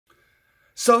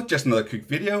So just another quick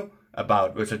video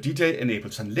about Virtual DJ in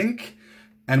Ableton Link.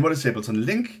 And what is Ableton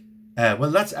Link?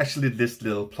 Well, that's actually this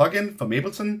little plugin from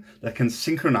Ableton that can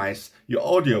synchronize your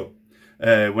audio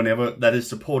whenever that is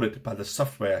supported by the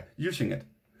software using it.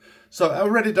 So I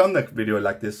already done that video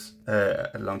like this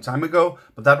a long time ago,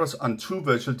 but that was on 2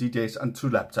 virtual DJs on 2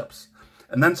 laptops.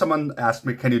 And then someone asked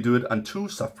me, can you do it on 2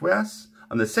 softwares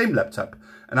on the same laptop?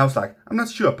 And I was like, I'm not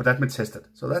sure, but let me test it.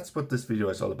 So that's what this video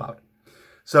is all about.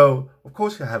 So of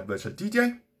course you have Virtual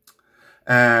DJ,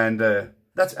 and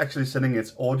that's actually sending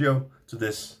its audio to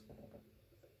this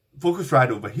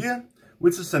Focusrite over here,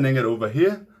 which is sending it over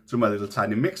here to my little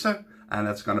tiny mixer, and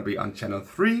that's going to be on channel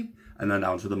 3 and then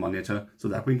down to the monitor so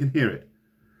that we can hear it.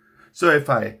 So if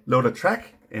I load a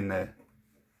track in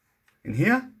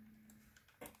here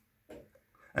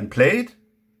and play it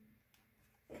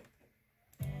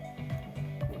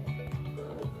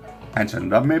and turn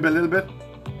it up maybe a little bit,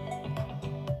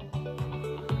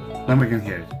 then we can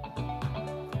hear it.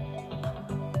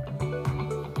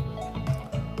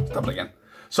 Stop it again.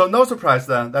 So no surprise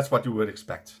there, that's what you would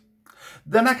expect.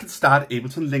 Then I can start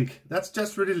Ableton Link. That's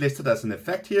just really listed as an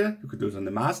effect here. You could do it on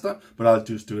the master, but I'll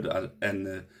just do it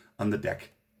on the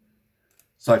deck.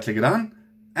 So I click it on,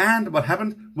 and what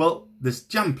happened? Well, this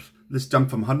jump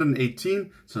from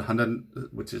 118 to 100,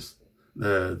 which is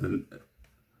the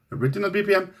original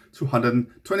BPM, to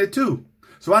 122.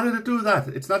 So why did it do that?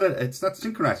 It's not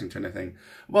synchronizing to anything.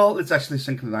 Well, it's actually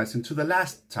synchronizing to the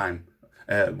last time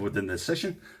within the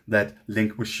session that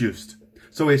Link was used.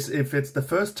 So if it's the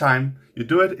first time you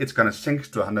do it, it's gonna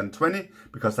sync to 120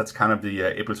 because that's kind of the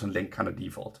Ableton Link kind of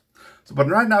default. So, but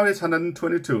right now it's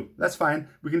 122. That's fine.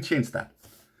 We can change that.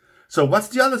 So what's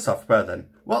the other software then?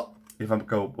 Well, if I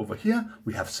go over here,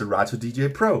 we have Serato DJ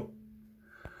Pro,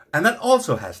 and that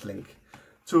also has Link.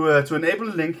 To enable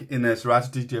Link in a Serato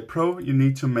DJ Pro, you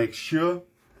need to make sure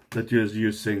that you're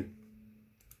using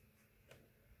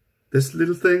this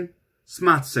little thing,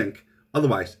 Smart Sync.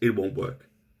 Otherwise, it won't work.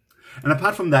 And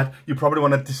apart from that, you probably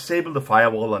want to disable the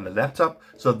firewall on the laptop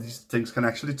so these things can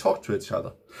actually talk to each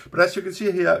other. But as you can see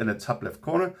here in the top left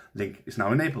corner, Link is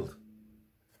now enabled.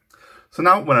 So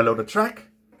now when I load a track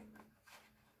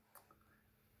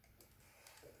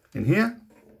in here,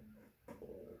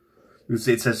 you can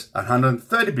see it says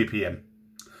 130 BPM.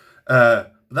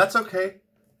 But that's okay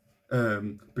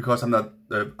because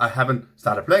I haven't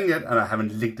started playing it and I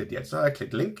haven't linked it yet. So I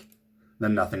click Link,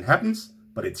 then nothing happens.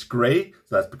 But it's gray,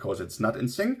 so that's because it's not in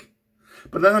sync.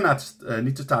 But then I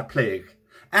need to start playing.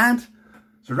 And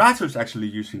Serato is actually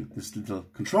using this little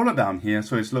controller down here.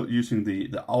 So it's using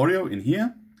the audio in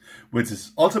here, which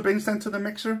is also being sent to the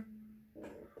mixer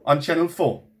on channel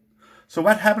 4. So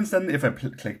what happens then if I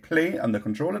click play on the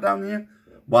controller down here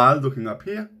while looking up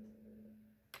here?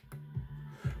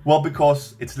 Well,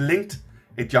 because it's linked,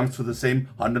 it jumps to the same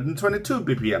 122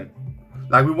 BPM,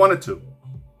 like we wanted to.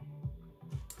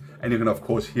 And you can of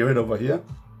course hear it over here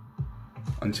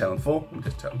on channel 4. I'll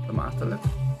just turn the master left.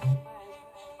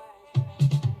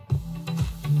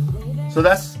 So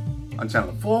that's on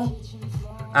channel 4.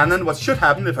 And then what should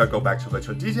happen if I go back to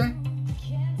Virtual DJ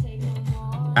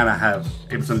and I have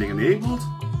Ableton Link enabled,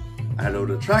 I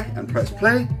load a track and press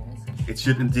play, it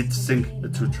should indeed sync the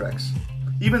 2 tracks,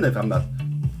 even if I'm not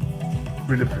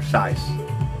really precise.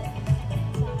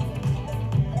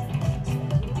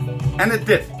 And it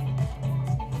did.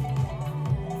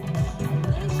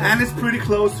 And it's pretty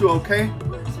close to okay,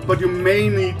 but you may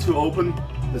need to open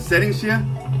the settings here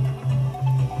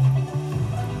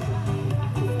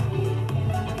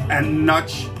and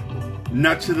nudge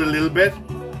it a little bit.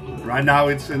 Right now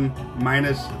it's in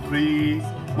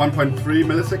 -1.3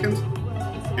 milliseconds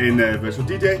in Virtual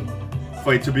DJ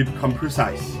for it to become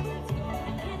precise.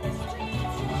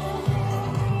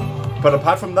 But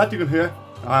apart from that, you can hear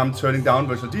I'm turning down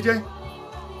Virtual DJ,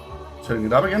 turning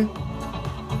it up again,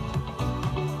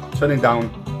 turning down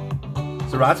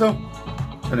Serato,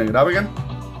 turning it up again.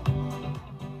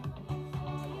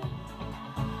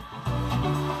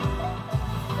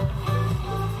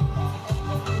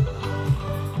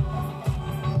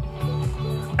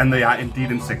 And they are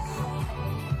indeed in sync.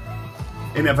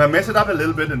 And if I mess it up a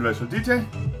little bit in Virtual DJ,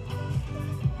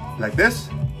 like this,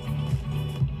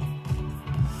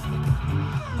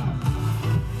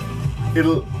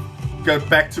 it'll go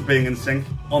back to being in sync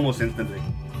almost instantly.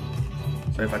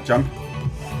 So if I jump,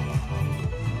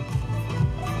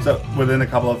 so within a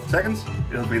couple of seconds,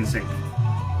 it'll be in sync.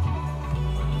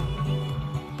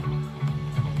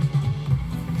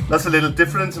 That's a little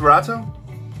different in Serato.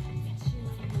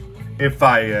 If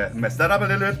I mess that up a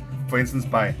little bit, for instance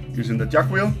by using the jog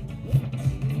wheel,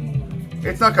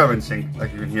 it's not going in sync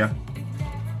like you can hear.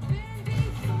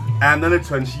 And then it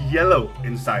turns yellow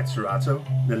inside Serato,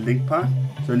 the link part.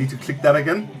 So I need to click that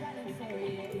again.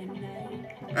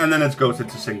 And then it goes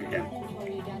into sync again,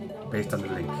 based on the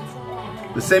link.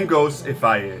 The same goes if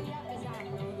I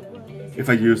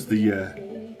use the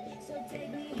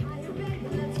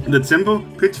tempo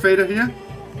pitch fader here.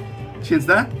 Change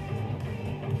that.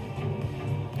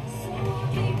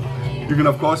 You can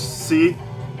of course see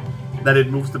that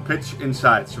it moves the pitch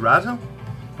inside Serato,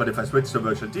 but if I switch to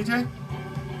Virtual DJ,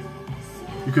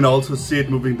 you can also see it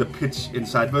moving the pitch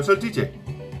inside Virtual DJ.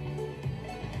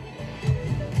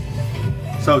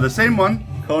 So the same one,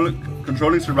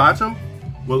 controlling Serato,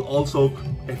 will also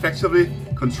effectively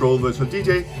control Virtual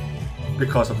DJ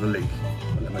because of the link.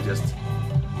 Let me just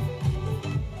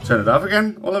turn it off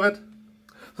again, all of it.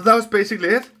 So that was basically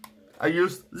it. I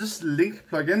used this link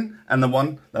plugin and the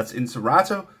one that's in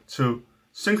Serato to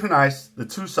synchronize the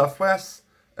two softwares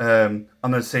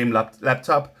on the same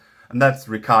laptop, and that's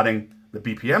recording the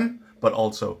BPM, but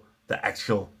also the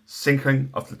actual syncing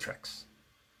of the tracks.